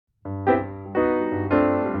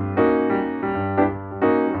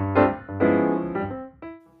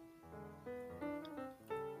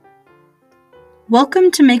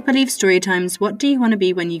Welcome to Make Believe Storytime's What Do You Want to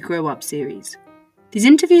Be When You Grow Up series. These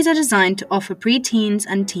interviews are designed to offer pre-teens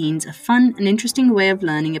and teens a fun and interesting way of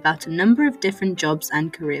learning about a number of different jobs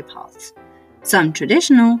and career paths. Some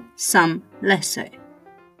traditional, some less so.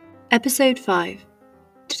 Episode 5.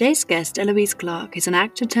 Today's guest, Eloise Clarke, is an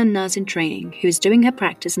actor turned nurse in training who is doing her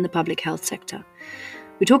practice in the public health sector.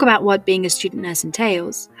 We talk about what being a student nurse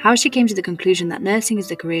entails, how she came to the conclusion that nursing is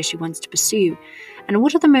the career she wants to pursue, and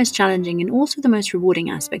what are the most challenging and also the most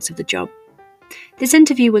rewarding aspects of the job. This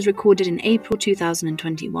interview was recorded in April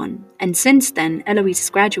 2021, and since then, Eloise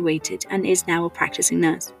has graduated and is now a practicing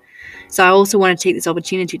nurse. So I also want to take this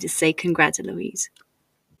opportunity to say congrats, Eloise.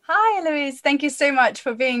 Hi, Eloise. Thank you so much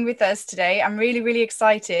for being with us today. I'm really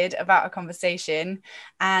excited about our conversation,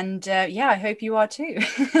 and I hope you are too.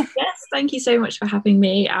 Yes, thank you so much for having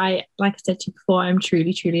me. Like I said to you before, I'm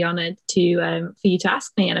truly honoured for you to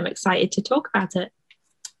ask me, and I'm excited to talk about it.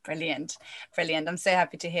 Brilliant. I'm so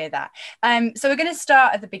happy to hear that. So we're going to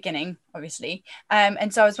start at the beginning, obviously.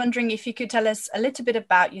 And so I was wondering if you could tell us a little bit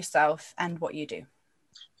about yourself and what you do.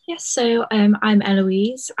 Yes, so I'm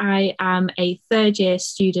Eloise. I am a third year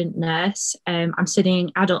student nurse. I'm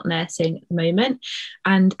studying adult nursing at the moment,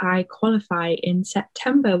 and I qualify in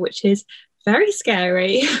September, which is very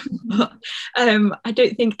scary. But I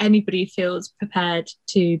don't think anybody feels prepared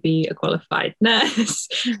to be a qualified nurse.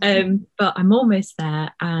 But I'm almost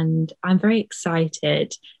there, and I'm very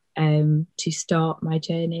excited to start my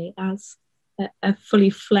journey as a fully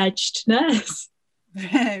fledged nurse.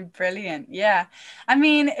 Brilliant. Yeah. I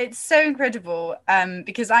mean, it's so incredible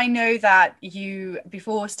because I know that you,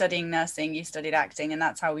 before studying nursing, you studied acting, and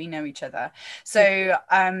that's how we know each other. So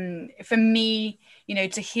for me,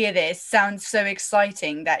 to hear this sounds so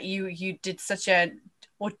exciting that you did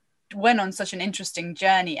went on such an interesting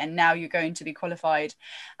journey, and now you're going to be qualified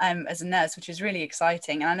as a nurse, which is really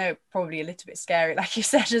exciting. And I know probably a little bit scary, like you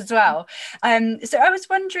said as well. So I was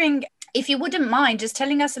wondering if you wouldn't mind just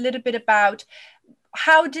telling us a little bit about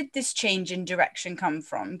how did this change in direction come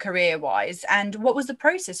from career-wise, and what was the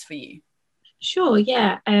process for you? Sure,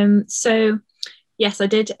 yeah. So yes, I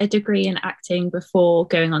did a degree in acting before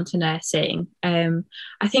going on to nursing.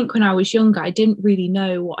 I think when I was younger, I didn't really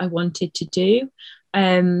know what I wanted to do.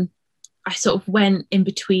 I sort of went in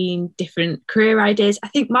between different career ideas. I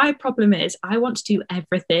think my problem is I want to do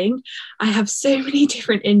everything. I have so many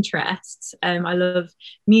different interests. I love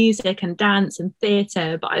music and dance and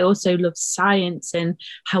theatre, but I also love science and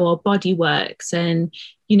how our body works and,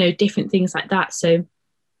 different things like that. So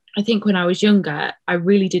I think when I was younger, I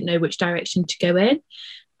really didn't know which direction to go in.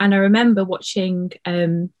 And I remember watching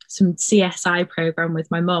some CSI program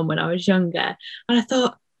with my mum when I was younger. And I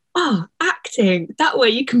thought, oh, acting, that way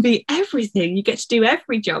you can be everything. You get to do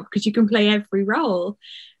every job because you can play every role.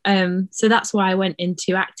 So that's why I went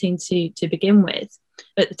into acting to begin with.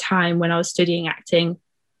 At the time when I was studying acting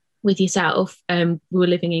with yourself, we were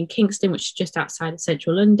living in Kingston, which is just outside of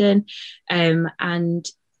central London. And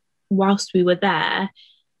whilst we were there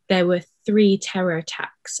were 3 terror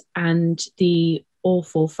attacks and the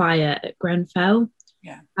awful fire at Grenfell.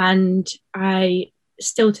 Yeah. And I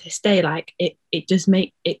still to this day, like it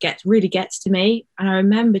really gets to me. And I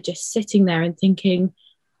remember just sitting there and thinking,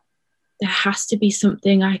 there has to be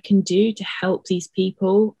something I can do to help these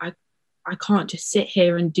people. I can't just sit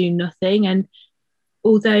here and do nothing. And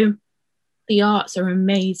although the arts are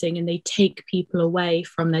amazing and they take people away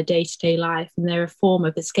from their day-to-day life and they're a form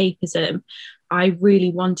of escapism, I really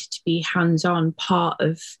wanted to be hands-on part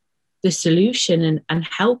of the solution and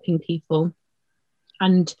helping people.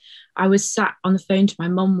 And I was sat on the phone to my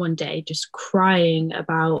mum one day just crying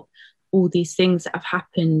about all these things that have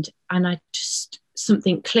happened, and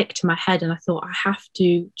something clicked in my head, and I thought, I have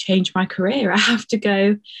to change my career. I have to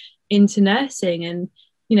go into nursing and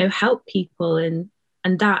help people, and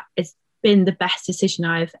that has been the best decision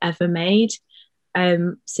I've ever made.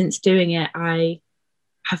 Since doing it, I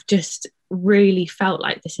have just really felt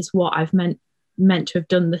like this is what I've meant to have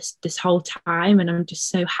done this whole time, and I'm just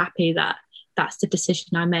so happy that that's the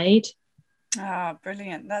decision I made. Oh,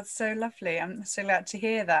 brilliant. That's so lovely. I'm so glad to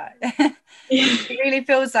hear that. It really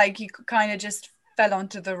feels like you kind of just fell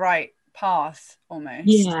onto the right path almost.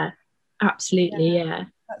 Yeah, absolutely. Yeah.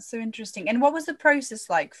 That's so interesting. And what was the process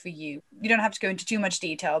like for you? You don't have to go into too much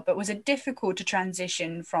detail, but was it difficult to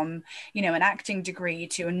transition from, an acting degree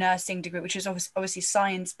to a nursing degree, which is obviously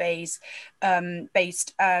science-based?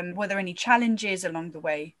 Were there any challenges along the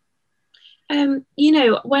way?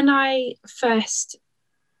 When I first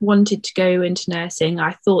wanted to go into nursing,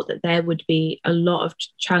 I thought that there would be a lot of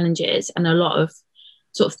challenges and a lot of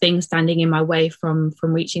sort of things standing in my way from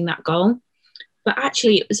reaching that goal. But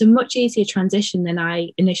actually, it was a much easier transition than I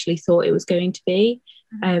initially thought it was going to be.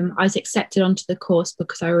 I was accepted onto the course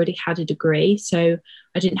because I already had a degree, so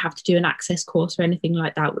I didn't have to do an access course or anything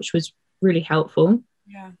like that, which was really helpful.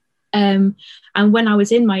 Yeah. And when I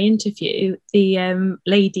was in my interview, the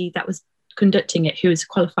lady that was conducting it, who was a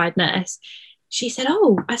qualified nurse, she said,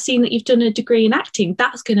 "Oh, I've seen that you've done a degree in acting.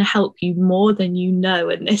 That's going to help you more than you know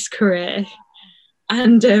in this career."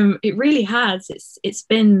 And it really has. It's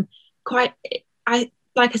been quite. I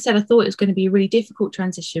like I said, I thought it was going to be a really difficult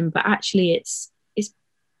transition, but actually, it's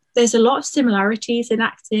there's a lot of similarities in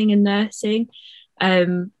acting and nursing,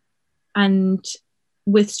 and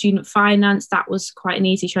with student finance, that was quite an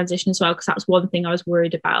easy transition as well, because that was one thing I was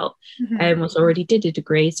worried about. Was already did a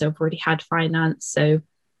degree, so I've already had finance. So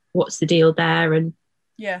what's the deal there? And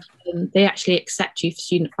Yeah. they actually accept you for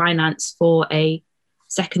student finance for a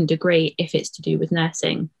second degree if it's to do with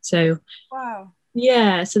nursing. So Wow.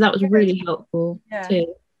 yeah, so that was Good. really helpful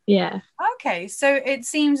too. Yeah. Okay, so it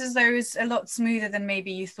seems as though it's a lot smoother than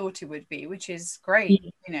maybe you thought it would be, which is great,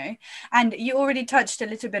 you know. And you already touched a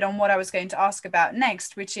little bit on what I was going to ask about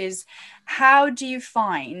next, which is how do you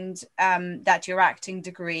find that your acting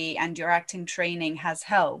degree and your acting training has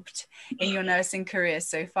helped in your nursing career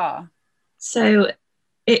so far? So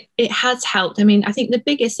it has helped. I mean, I think the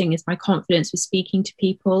biggest thing is my confidence with speaking to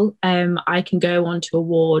people. I can go onto a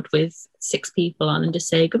ward with 6 people on and just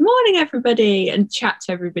say good morning everybody and chat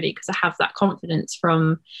to everybody because I have that confidence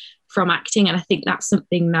from acting. And I think that's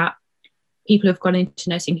something that people who've gone into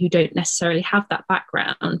nursing who don't necessarily have that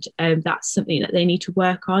background, that's something that they need to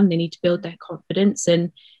work on. They need to build their confidence,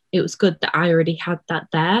 and it was good that I already had that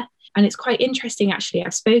there. And it's quite interesting, actually.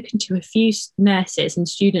 I've spoken to a few nurses and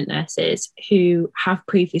student nurses who have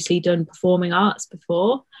previously done performing arts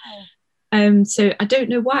before. So I don't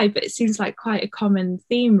know why, but it seems like quite a common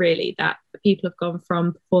theme, really, that people have gone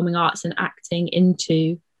from performing arts and acting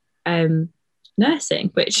into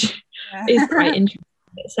nursing, which is quite interesting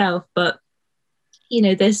in itself. But, you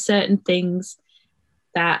know, there's certain things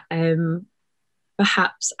that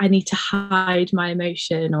perhaps I need to hide my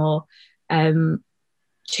emotion or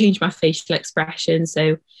change my facial expression.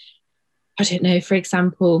 So I don't know, for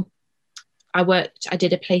example, I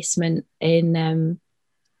did a placement in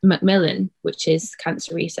Macmillan, which is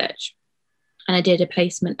cancer research. And I did a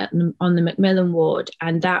placement on the Macmillan ward,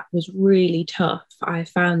 and that was really tough. I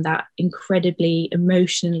found that incredibly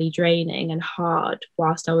emotionally draining and hard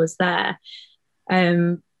whilst I was there.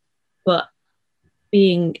 But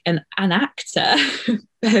being an actor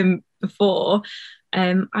before,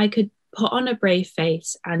 I could put on a brave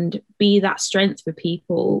face and be that strength for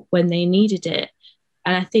people when they needed it.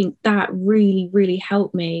 And I think that really, really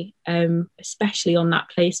helped me, especially on that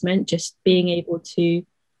placement, just being able to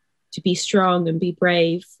be strong and be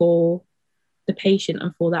brave for the patient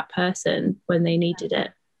and for that person when they needed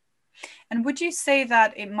it. And would you say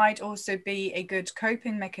that it might also be a good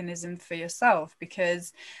coping mechanism for yourself?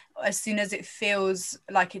 Because as soon as it feels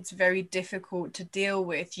like it's very difficult to deal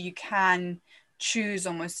with, you can choose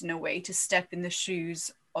almost in a way to step in the shoes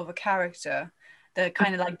of a character, the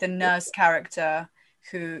kind of like the nurse character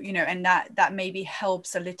who, you know, and that maybe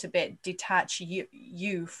helps a little bit detach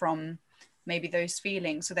you from maybe those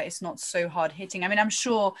feelings so that it's not so hard hitting. I mean, I'm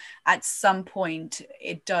sure at some point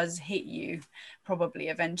it does hit you, probably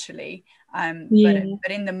eventually. But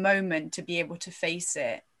in the moment, to be able to face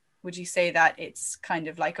it, would you say that it's kind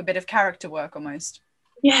of like a bit of character work almost?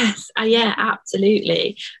 Yes, yeah,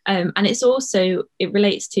 absolutely. And it's also, it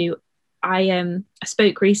relates to, I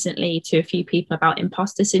spoke recently to a few people about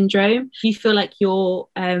imposter syndrome. You feel like you're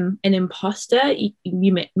an imposter.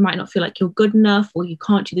 You might not feel like you're good enough, or you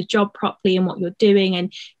can't do the job properly in what you're doing,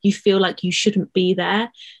 and you feel like you shouldn't be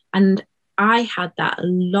there. And I had that a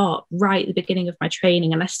lot right at the beginning of my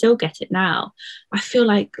training, and I still get it now. I feel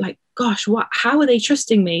like gosh, how are they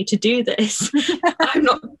trusting me to do this?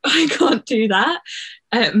 I can't do that.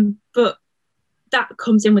 But that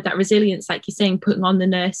comes in with that resilience, like you're saying, putting on the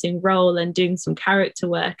nursing role and doing some character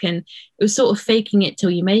work. And it was sort of faking it till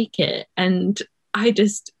you make it. And I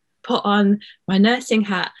just put on my nursing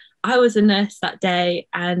hat. I was a nurse that day,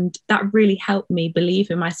 and that really helped me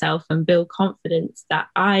believe in myself and build confidence that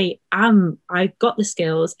I got the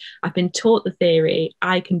skills, I've been taught the theory,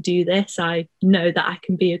 I can do this, I know that I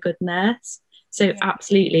can be a good nurse. So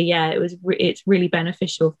absolutely, yeah, it's really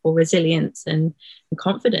beneficial for resilience and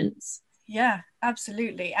confidence. Yeah,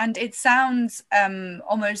 absolutely. And it sounds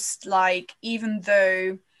almost like, even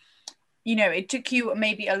though, you know, it took you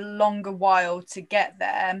maybe a longer while to get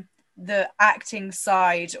there, the acting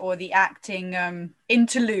side or the acting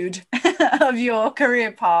interlude of your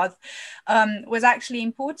career path was actually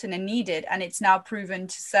important and needed, and it's now proven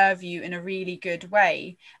to serve you in a really good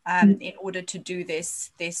way in order to do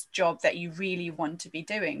this job that you really want to be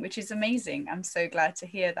doing, which is amazing. I'm so glad to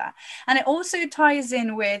hear that. And it also ties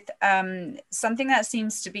in with something that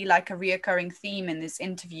seems to be like a reoccurring theme in these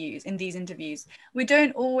interviews. We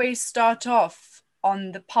don't always start off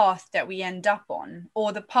on the path that we end up on,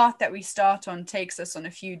 or the path that we start on takes us on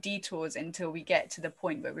a few detours until we get to the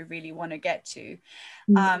point where we really want to get to,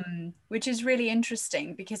 which is really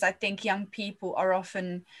interesting, because I think young people are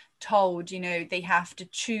often told, you know, they have to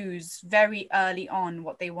choose very early on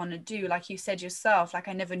what they want to do. Like you said yourself, like,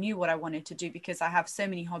 I never knew what I wanted to do because I have so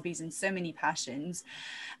many hobbies and so many passions.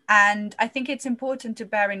 And I think it's important to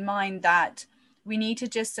bear in mind that we need to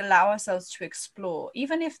just allow ourselves to explore,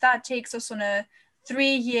 even if that takes us on a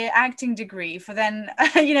 3-year acting degree for then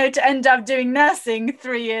you know, to end up doing nursing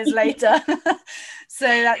 3 years later. So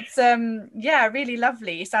that's yeah, really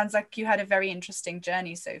lovely. It sounds like you had a very interesting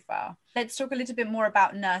journey so far. Let's talk a little bit more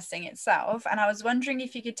about nursing itself, and I was wondering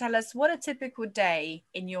if you could tell us what a typical day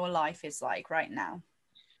in your life is like right now.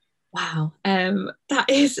 Wow, that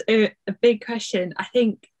is a big question. I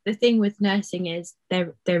think the thing with nursing is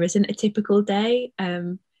there isn't a typical day.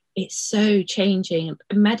 It's so changing.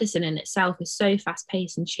 Medicine in itself is so fast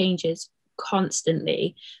paced and changes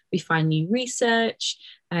constantly. We find new research,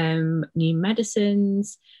 new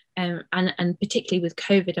medicines, and particularly with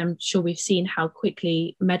COVID, I'm sure we've seen how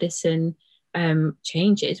quickly medicine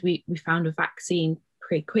changes. We found a vaccine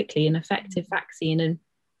pretty quickly, an effective vaccine, and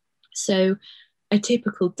so a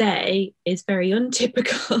typical day is very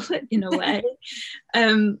untypical in a way.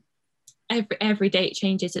 Every day it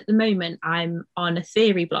changes. At the moment, I'm on a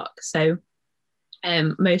theory block. So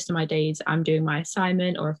most of my days I'm doing my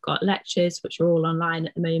assignment, or I've got lectures, which are all online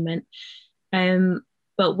at the moment.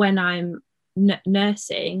 But when I'm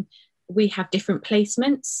nursing, we have different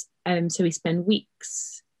placements. So we spend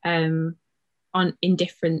weeks in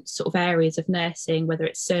different sort of areas of nursing, whether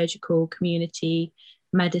it's surgical, community,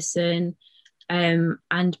 medicine. And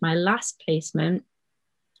my last placement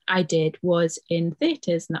I did was in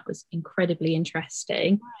theatres, and that was incredibly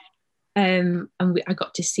interesting. And I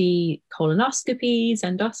got to see colonoscopies,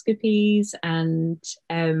 endoscopies, and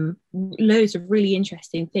loads of really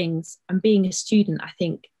interesting things. And being a student, I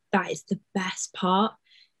think that is the best part,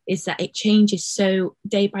 is that it changes so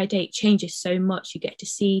day by day, it changes so much. You get to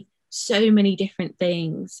see so many different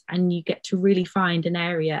things, and you get to really find an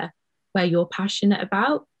area where you're passionate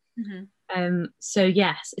about. Mm-hmm. So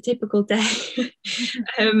yes, a typical day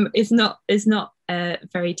is not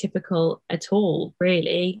very typical at all,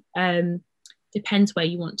 really. Depends where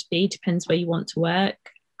you want to be, depends where you want to work.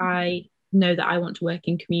 I know that I want to work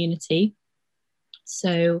in community.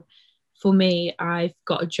 So for me, I've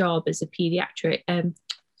got a job as a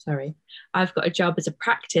I've got a job as a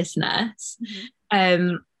practice nurse.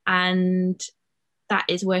 Mm-hmm. And that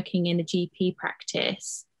is working in a GP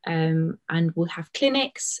practice. And we'll have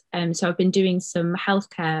clinics. So I've been doing some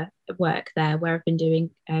healthcare work there, where I've been doing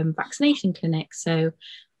vaccination clinics. So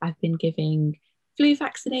I've been giving flu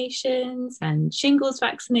vaccinations and shingles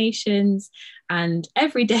vaccinations, and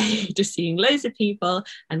every day just seeing loads of people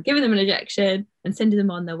and giving them an injection and sending them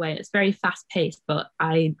on their way. It's very fast paced, but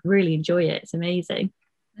I really enjoy it. It's amazing.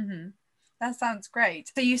 Mm-hmm. That sounds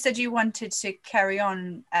great. So you said you wanted to carry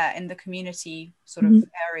on in the community sort of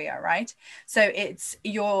area, right? So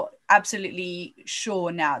you're absolutely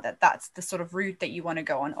sure now that that's the sort of route that you want to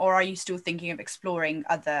go on, or are you still thinking of exploring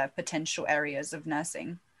other potential areas of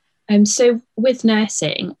nursing? So with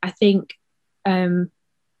nursing, I think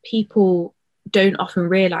people don't often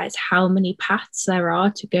realise how many paths there are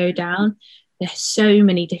to go down. There's so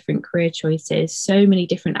many different career choices, so many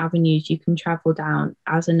different avenues you can travel down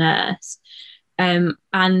as a nurse.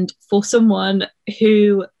 And for someone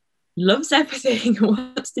who loves everything,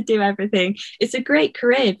 wants to do everything, it's a great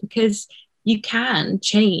career, because you can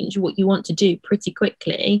change what you want to do pretty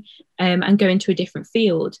quickly and go into a different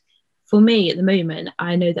field. For me at the moment,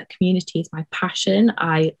 I know that community is my passion.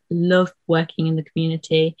 I love working in the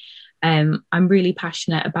community. I'm really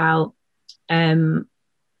passionate about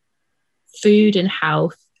food and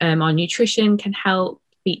health. Our nutrition can help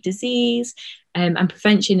beat disease, and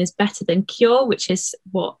prevention is better than cure, which is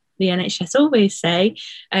what the NHS always say,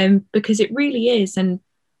 because it really is. And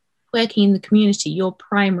working in the community, you're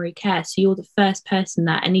primary care, so you're the first person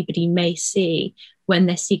that anybody may see when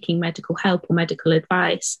they're seeking medical help or medical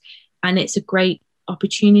advice. And it's a great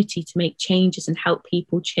opportunity to make changes and help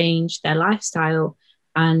people change their lifestyle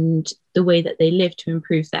and the way that they live to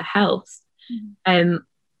improve their health.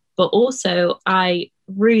 But also, I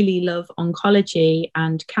really love oncology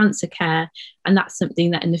and cancer care, and that's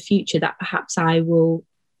something that in the future that perhaps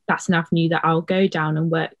that's an avenue that I'll go down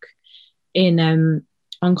and work in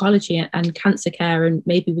oncology and cancer care, and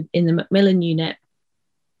maybe within the Macmillan unit,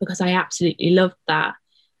 because I absolutely love that.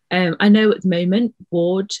 I know at the moment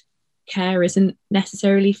ward care isn't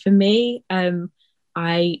necessarily for me.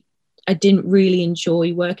 I didn't really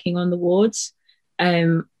enjoy working on the wards,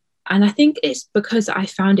 and I think it's because I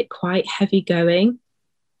found it quite heavy going,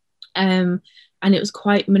 and it was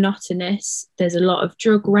quite monotonous. There's a lot of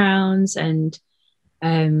drug rounds, and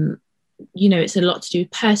it's a lot to do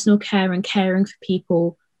with personal care and caring for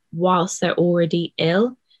people whilst they're already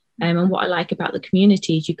ill. And what I like about the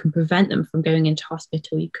community is you can prevent them from going into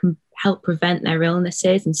hospital. You can help prevent their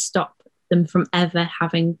illnesses and stop them from ever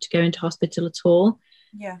having to go into hospital at all.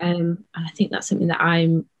 Yeah. And I think that's something that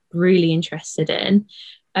I'm really interested in.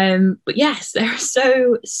 But yes, there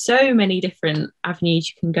are so many different avenues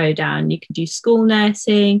you can go down. You can do school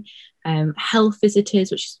nursing, health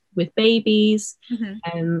visitors, which is with babies. You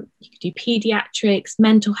could do pediatrics,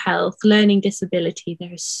 mental health, learning disability.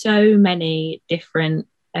 There are so many different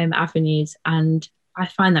avenues, and I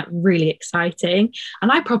find that really exciting.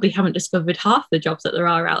 And I probably haven't discovered half the jobs that there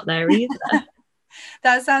are out there either.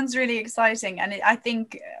 That sounds really exciting, and I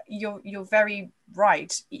think you're very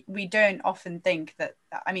right. We don't often think that,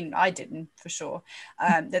 I mean, I didn't for sure,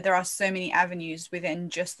 that there are so many avenues within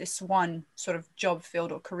just this one sort of job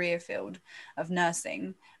field or career field of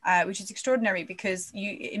nursing, which is extraordinary, because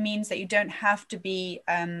it means that you don't have to be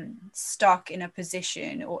stuck in a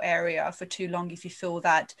position or area for too long if you feel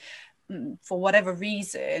that for whatever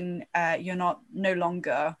reason you're no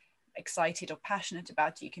longer excited or passionate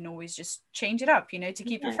about it. You can always just change it up, to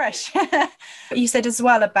keep it fresh. You said as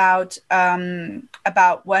well about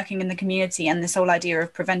working in the community and this whole idea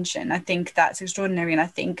of prevention. I think that's extraordinary, and I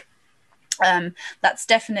think that's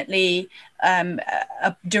definitely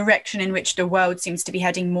a direction in which the world seems to be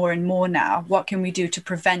heading more and more now. What can we do to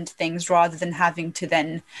prevent things rather than having to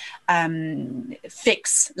then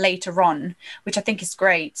fix later on, which I think is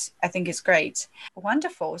great.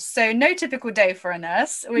 Wonderful. So no typical day for a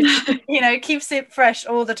nurse, which keeps it fresh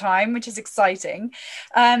all the time, which is exciting.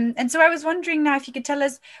 And so I was wondering now if you could tell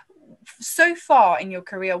us, so far in your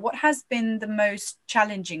career, what has been the most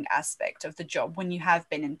challenging aspect of the job when you have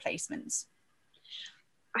been in placements?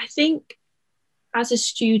 I think as a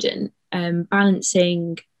student,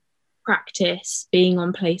 balancing practice, being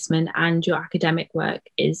on placement, and your academic work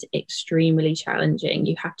is extremely challenging.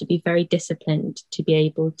 You have to be very disciplined to be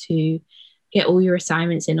able to get all your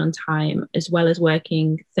assignments in on time, as well as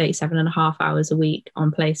working 37 and a half hours a week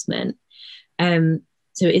on placement. So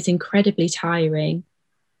it's incredibly tiring.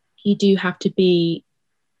 You do have to be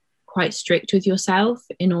quite strict with yourself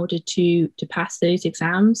in order to pass those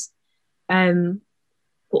exams.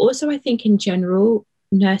 But also, I think in general,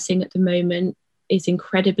 nursing at the moment is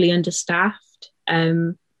incredibly understaffed.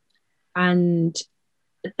 And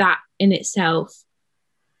that in itself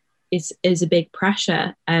is a big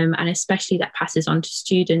pressure. And especially that passes on to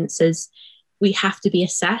students, as we have to be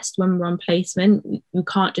assessed when we're on placement. We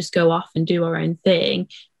can't just go off and do our own thing.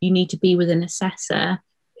 You need to be with an assessor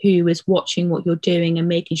who is watching what you're doing and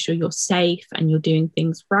making sure you're safe and you're doing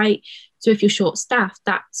things right. So if you're short-staffed,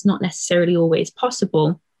 that's not necessarily always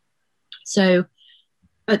possible. So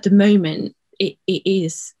at the moment, it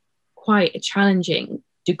is quite a challenging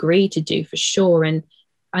degree to do for sure,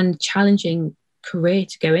 and challenging career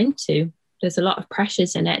to go into. There's a lot of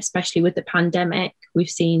pressures in it, especially with the pandemic. We've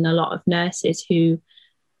seen a lot of nurses who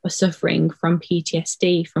are suffering from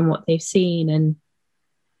PTSD from what they've seen and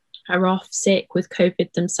are off sick with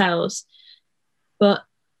COVID themselves. But,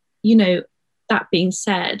 that being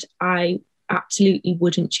said, I absolutely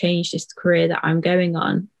wouldn't change this career that I'm going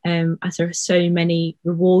on, as there are so many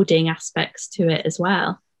rewarding aspects to it as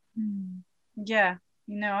well. Yeah,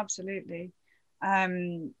 absolutely.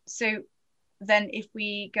 So then if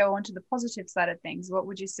we go on to the positive side of things, what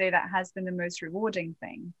would you say that has been the most rewarding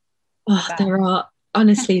thing? There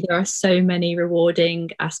are so many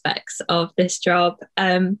rewarding aspects of this job.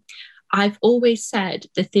 I've always said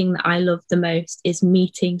the thing that I love the most is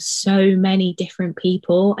meeting so many different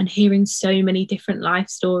people and hearing so many different life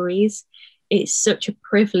stories. It's such a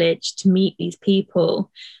privilege to meet these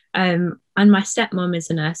people. And my stepmom is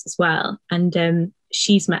a nurse as well. And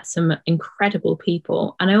she's met some incredible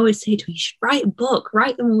people. And I always say to her, you should write a book,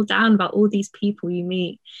 write them all down about all these people you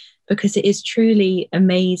meet, because it is truly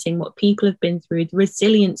amazing what people have been through. The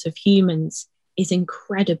resilience of humans is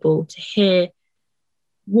incredible to hear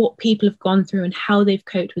what people have gone through and how they've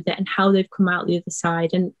coped with it and how they've come out the other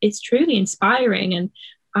side. And it's truly inspiring. And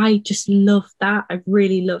I just love that. I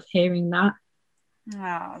really love hearing that.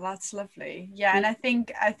 Oh, that's lovely. Yeah, and I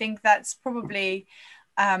think that's probably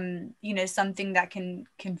something that can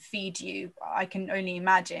feed you. I can only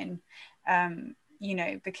imagine.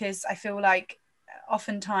 Because I feel like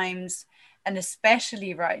oftentimes, and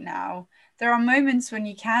especially right now, there are moments when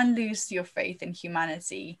you can lose your faith in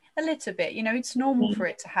humanity a little bit. It's normal Yeah, for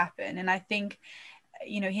it to happen. And I think,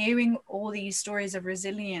 hearing all these stories of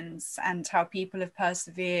resilience and how people have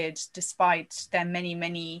persevered despite their many,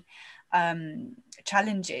 many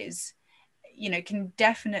challenges, can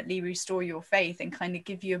definitely restore your faith and kind of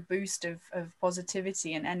give you a boost of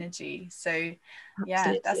positivity and energy. So, yeah,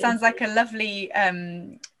 that absolutely. sounds like a lovely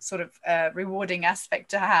sort of rewarding aspect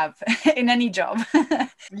to have in any job.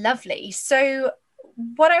 Lovely. So,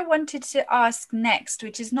 what I wanted to ask next,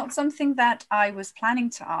 which is not something that I was planning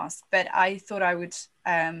to ask, but I thought I would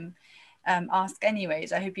ask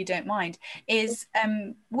anyways, I hope you don't mind, is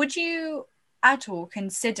would you at all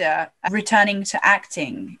consider returning to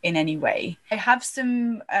acting in any way? I have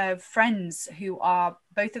some friends who are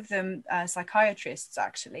both of them psychiatrists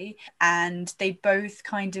actually, and they both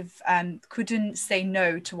kind of couldn't say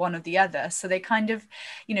no to one or the other. So they kind of,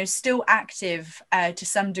 still active to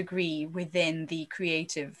some degree within the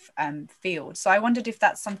creative field. So I wondered if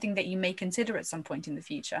that's something that you may consider at some point in the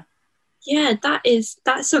future. Yeah,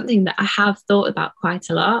 that's something that I have thought about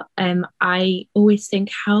quite a lot. I always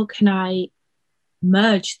think, how can I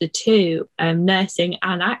merge the two, nursing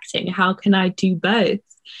and acting? How can I do both?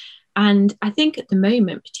 And I think at the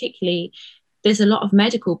moment, particularly, there's a lot of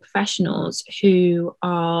medical professionals who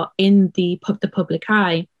are in the public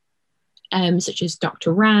eye, such as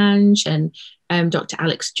Dr. Ranj and Dr.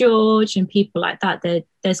 Alex George and people like that.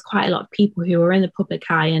 There's quite a lot of people who are in the public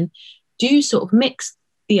eye and do sort of mix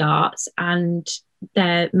the arts and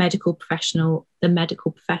the medical profession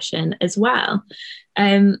as well.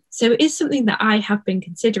 So it is something that I have been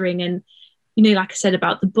considering. And, like I said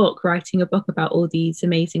about the book, writing a book about all these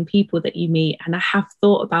amazing people that you meet. And I have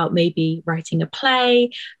thought about maybe writing a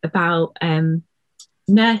play about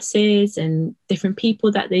nurses and different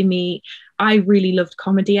people that they meet. I really loved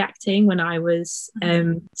comedy acting when I was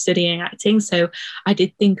studying acting. So I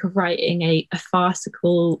did think of writing a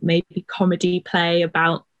farcical, maybe comedy play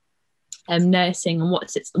about nursing and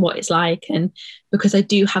what it's like. And because I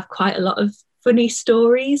do have quite a lot of funny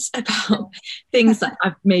stories about things that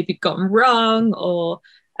I've maybe gotten wrong, or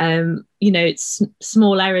it's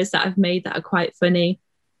small errors that I've made that are quite funny.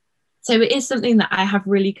 So it is something that I have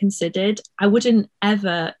really considered. I wouldn't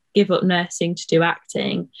ever give up nursing to do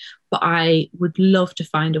acting, but I would love to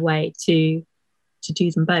find a way to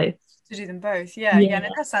do them both. To do them both, yeah, Yeah. yeah, no,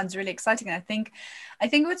 that sounds really exciting. And I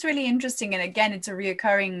think what's really interesting, and again, it's a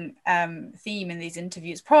reoccurring theme in these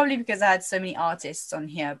interviews, probably because I had so many artists on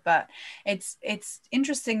here, but it's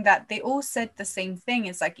interesting that they all said the same thing.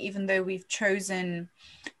 It's like, even though we've chosen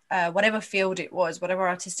whatever field it was, whatever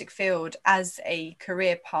artistic field, as a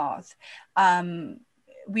career path,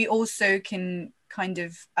 we also can kind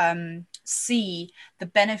of see the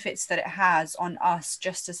benefits that it has on us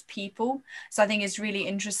just as people. So I think it's really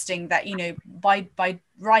interesting that, by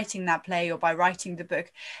writing that play or by writing the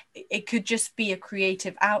book, it could just be a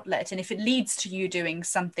creative outlet. And if it leads to you doing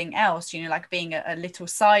something else, like being a little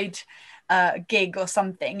side gig or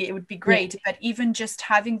something, it would be Yeah. great. But even just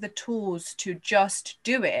having the tools to just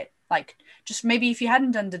do it, like, just maybe if you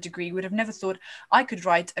hadn't done the degree, you would have never thought, I could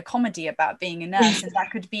write a comedy about being a nurse, and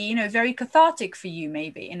that could be, very cathartic for you,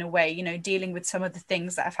 maybe in a way, dealing with some of the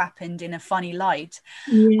things that have happened in a funny light.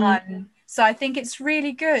 Yeah. So I think it's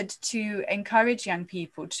really good to encourage young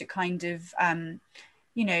people to kind of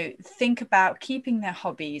think about keeping their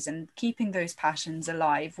hobbies and keeping those passions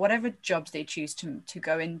alive, whatever jobs they choose to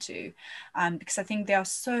go into, because I think they are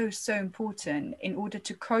so, so important in order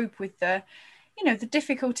to cope with the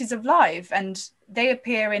difficulties of life, and they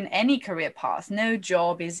appear in any career path. No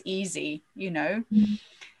job is easy. So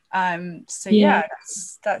Yeah. yeah,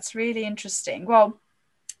 that's really interesting. Well,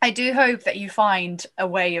 I do hope that you find a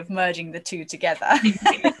way of merging the two together.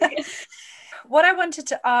 What I wanted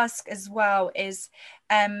to ask as well is,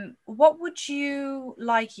 what would you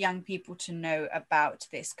like young people to know about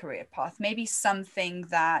this career path? Maybe something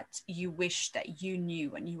that you wish that you knew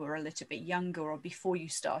when you were a little bit younger or before you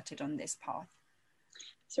started on this path.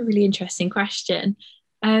 It's a really interesting question.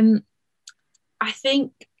 Um, I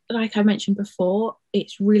think, like I mentioned before,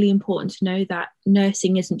 it's really important to know that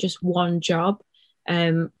nursing isn't just one job.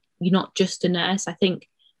 You're not just a nurse. I think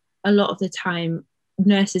a lot of the time,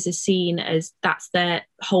 nurses are seen as that's their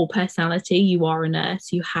whole personality. You are a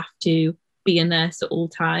nurse. You have to be a nurse at all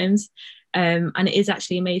times. And it is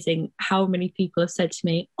actually amazing how many people have said to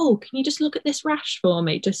me, oh, can you just look at this rash for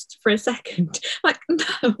me just for a second? Like,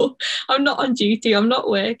 no, I'm not on duty, I'm not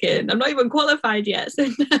working, I'm not even qualified yet, so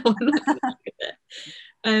no, I'm not going to look at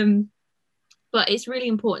it. But it's really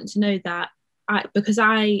important to know that because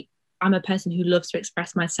I'm a person who loves to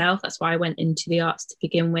express myself. That's why I went into the arts to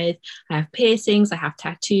begin with. I have piercings, I have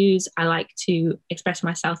tattoos. I like to express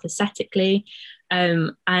myself aesthetically.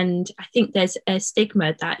 And I think there's a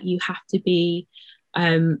stigma that you have to be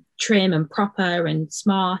trim and proper and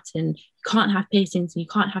smart, and you can't have piercings and you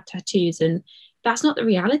can't have tattoos. And that's not the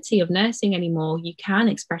reality of nursing anymore. You can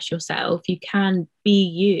express yourself, you can be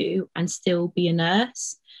you and still be a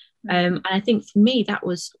nurse. And I think for me,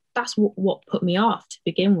 that's what put me off to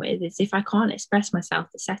begin with, is if I can't express myself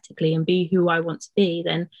aesthetically and be who I want to be,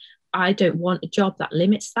 then I don't want a job that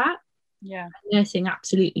limits that. Yeah. Nursing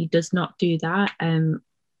absolutely does not do that.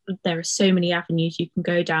 There are so many avenues you can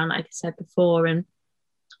go down, like I said before, and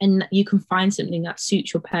you can find something that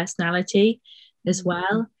suits your personality as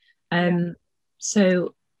well.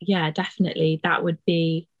 So yeah, definitely that would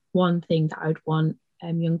be one thing that I would want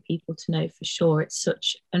young people to know for sure. It's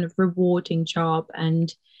such a rewarding job,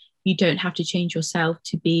 and you don't have to change yourself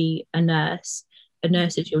to be a nurse. A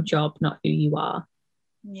nurse is your job, not who you are.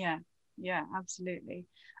 Yeah, absolutely.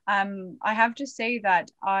 I have to say that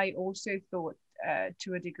I also thought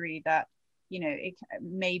to a degree that, it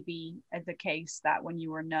may be the case that when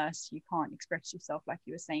you were a nurse, you can't express yourself, like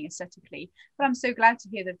you were saying, aesthetically. But I'm so glad to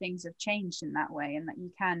hear that things have changed in that way, and that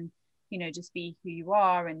you can, just be who you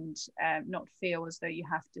are, and not feel as though you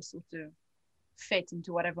have to sort of fit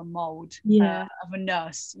into whatever mold of a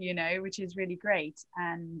nurse, which is really great.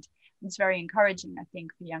 And it's very encouraging, I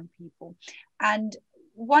think, for young people. And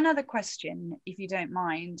one other question, if you don't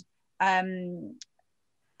mind. I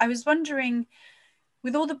was wondering,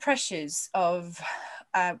 with all the pressures of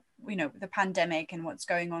the pandemic and what's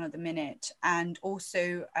going on at the minute, and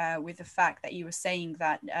also with the fact that you were saying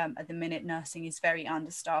that at the minute nursing is very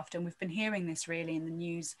understaffed, and we've been hearing this really in the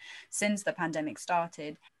news since the pandemic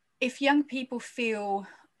started, if young people feel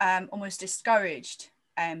almost discouraged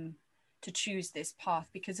to choose this path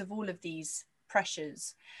because of all of these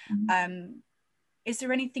pressures, is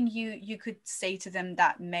there anything you could say to them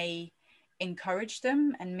that may encourage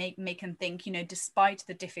them and make them think, despite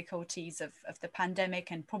the difficulties of the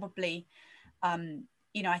pandemic, and probably,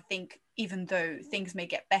 I think even though things may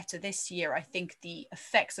get better this year, I think the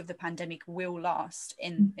effects of the pandemic will last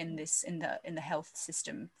in the health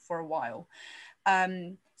system for a while.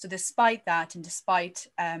 So despite that, and despite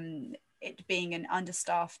it being an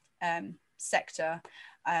understaffed sector,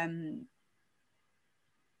 I'm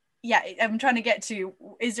trying to get to,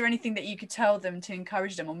 is there anything that you could tell them to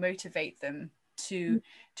encourage them or motivate them to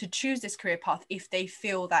choose this career path if they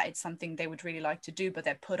feel that it's something they would really like to do, but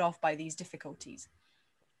they're put off by these difficulties?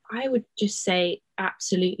 I would just say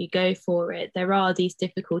absolutely go for it. There are these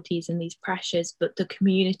difficulties and these pressures, but the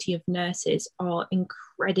community of nurses are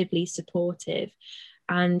incredibly supportive.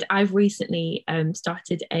 And I've recently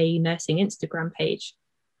started a nursing Instagram page.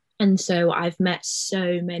 And so I've met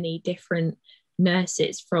so many different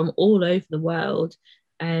nurses from all over the world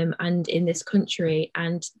and in this country.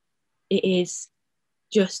 And it is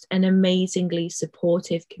just an amazingly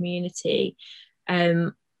supportive community.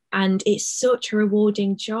 And it's such a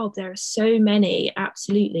rewarding job. There are so many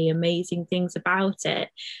absolutely amazing things about it.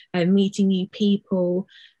 Meeting new people,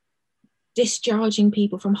 discharging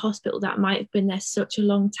people from hospital that might have been there such a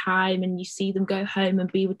long time, and you see them go home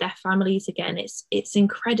and be with their families again. It's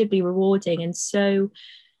incredibly rewarding and so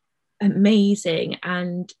amazing.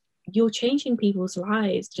 And you're changing people's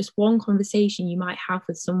lives. Just one conversation you might have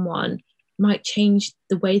with someone might change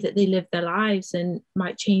the way that they live their lives and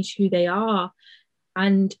might change who they are.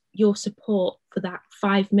 And your support for that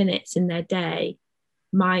 5 minutes in their day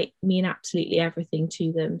might mean absolutely everything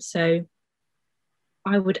to them. So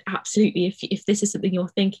I would absolutely, if this is something you're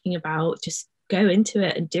thinking about, just go into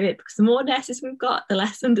it and do it, because the more nurses we've got, the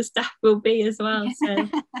less understaffed we'll be as well. So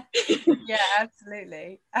yeah,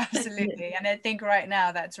 absolutely. And I think right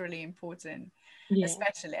now that's really important,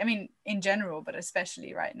 especially, I mean, in general, but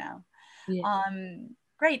especially right now.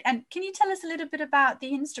 Great. And can you tell us a little bit about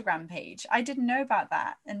the Instagram page? I didn't know about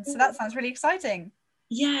that, and so that sounds really exciting.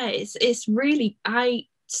 Yeah, it's really, I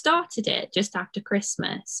started it just after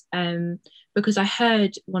Christmas because I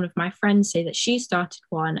heard one of my friends say that she started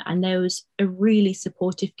one and there was a really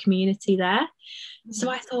supportive community there. So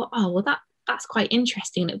I thought, oh well, that's quite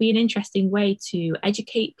interesting. It'd be an interesting way to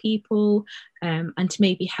educate people and to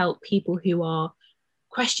maybe help people who are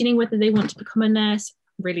questioning whether they want to become a nurse.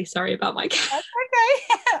 Really sorry about my cat. That's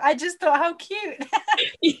okay. I just thought, how cute.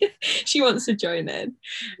 She wants to join in.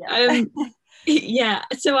 Yeah. Yeah,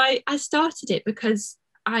 so I started it because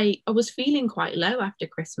I was feeling quite low after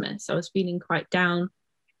Christmas. I was feeling quite down.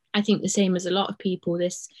 I think the same as a lot of people,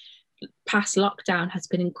 this past lockdown has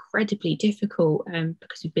been incredibly difficult,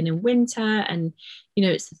 because we've been in winter, and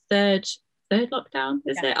it's the third lockdown,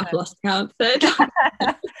 is it? I've lost count. Third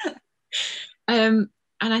lockdown. And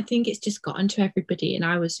I think it's just gotten to everybody, and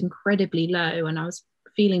I was incredibly low, and I was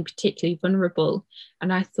feeling particularly vulnerable,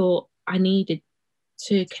 and I thought I needed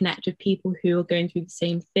to connect with people who are going through the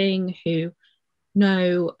same thing, who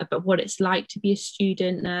know about what it's like to be a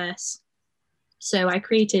student nurse. So I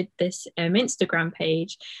created this Instagram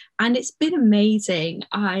page, and it's been amazing.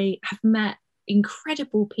 I have met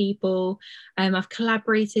incredible people. I've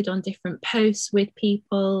collaborated on different posts with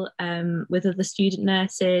people, with other student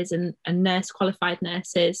nurses and nurse qualified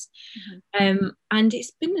nurses. And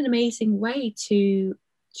it's been an amazing way to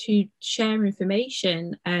share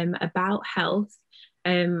information about health.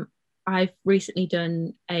 I've recently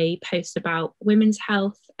done a post about women's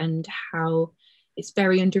health and how it's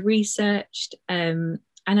very under researched, and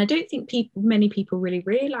I don't think many people really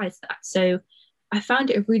realize that. So I found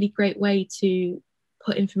it a really great way to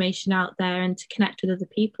put information out there and to connect with other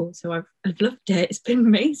people. So I've loved it. It's been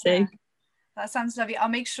amazing. Yeah. That sounds lovely. I'll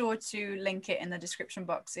make sure to link it in the description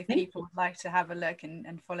box if people would like to have a look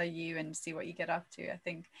and follow you and see what you get up to. I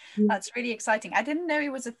think that's really exciting. I didn't know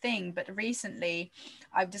it was a thing, but recently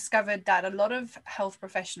I've discovered that a lot of health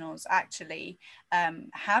professionals actually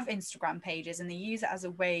have Instagram pages, and they use it as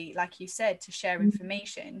a way, like you said, to share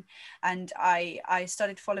information. And I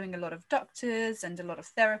started following a lot of doctors and a lot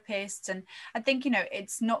of therapists, and I think,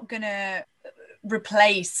 it's not gonna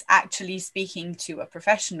replace actually speaking to a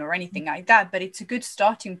professional or anything like that, but it's a good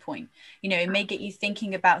starting point. It may get you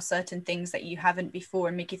thinking about certain things that you haven't before,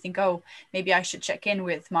 and make you think, oh, maybe I should check in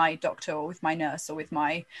with my doctor or with my nurse or with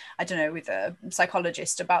my, I don't know, with a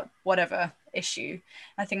psychologist about whatever issue.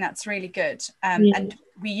 I think that's really good. And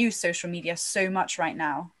we use social media so much right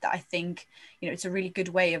now that I think it's a really good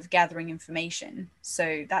way of gathering information.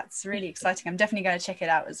 So that's really exciting. I'm definitely going to check it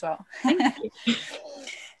out as well.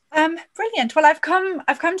 Brilliant. Well, I've come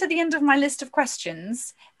to the end of my list of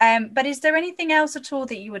questions. But is there anything else at all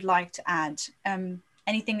that you would like to add?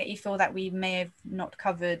 Anything that you feel that we may have not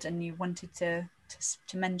covered and you wanted to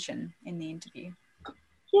mention in the interview?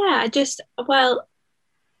 Yeah, I just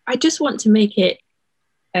want to make it.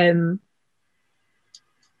 I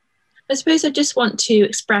suppose I just want to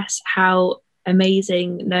express how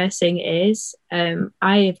amazing nursing is.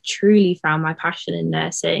 I have truly found my passion in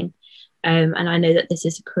nursing. And I know that this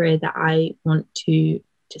is a career that I want to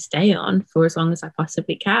stay on for as long as I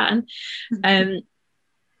possibly can.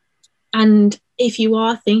 And if you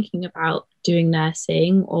are thinking about doing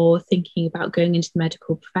nursing or thinking about going into the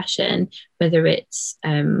medical profession, whether it's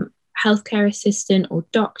healthcare assistant or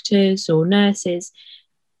doctors or nurses,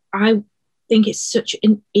 I think it's such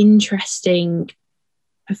an interesting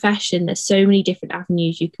profession. There's so many different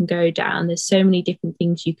avenues you can go down. There's so many different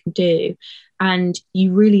things you can do. And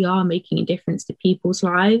you really are making a difference to people's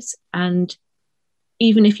lives. And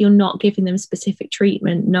even if you're not giving them specific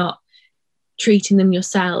treatment, not treating them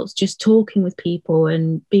yourselves, just talking with people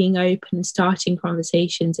and being open and starting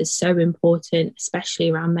conversations is so important,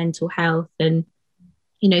 especially around mental health and,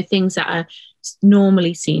 things that are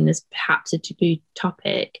normally seen as perhaps a taboo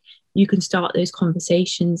topic. You can start those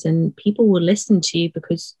conversations and people will listen to you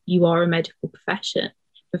because you are a medical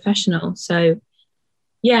professional. So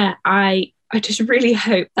yeah, I just really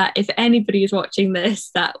hope that if anybody is watching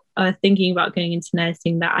this that are thinking about going into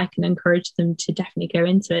nursing, that I can encourage them to definitely go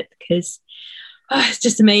into it, because it's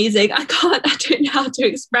just amazing. I don't know how to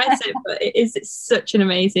express it, but it's such an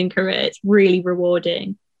amazing career. It's really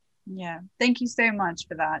rewarding. Yeah, thank you so much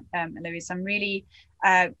for that, Eloise. I'm really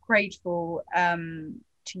grateful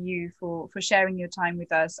to you for sharing your time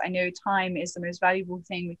with us. I know time is the most valuable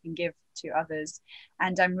thing we can give to others,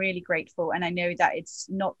 and I'm really grateful. And I know that it's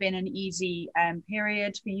not been an easy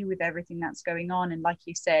period for you with everything that's going on, and like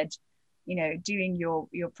you said, doing your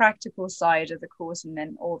practical side of the course and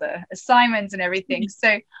then all the assignments and everything.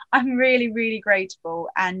 So I'm really, really grateful,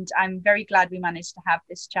 and I'm very glad we managed to have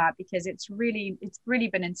this chat, because it's really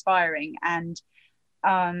been inspiring. And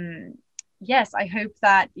yes, I hope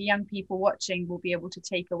that the young people watching will be able to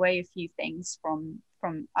take away a few things from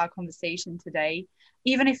our conversation today,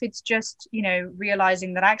 even if it's just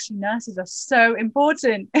realizing that actually nurses are so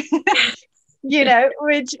important.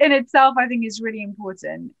 Which in itself I think is really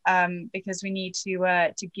important, because we need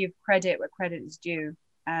to give credit where credit is due.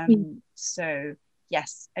 So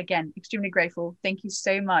yes, again, extremely grateful. Thank you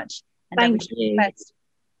so much. And Thank you.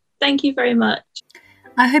 Thank you very much.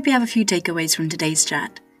 I hope you have a few takeaways from today's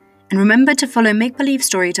chat. And remember to follow Make Believe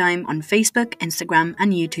Storytime on Facebook, Instagram,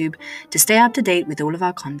 and YouTube to stay up to date with all of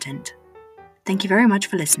our content. Thank you very much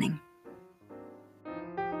for listening.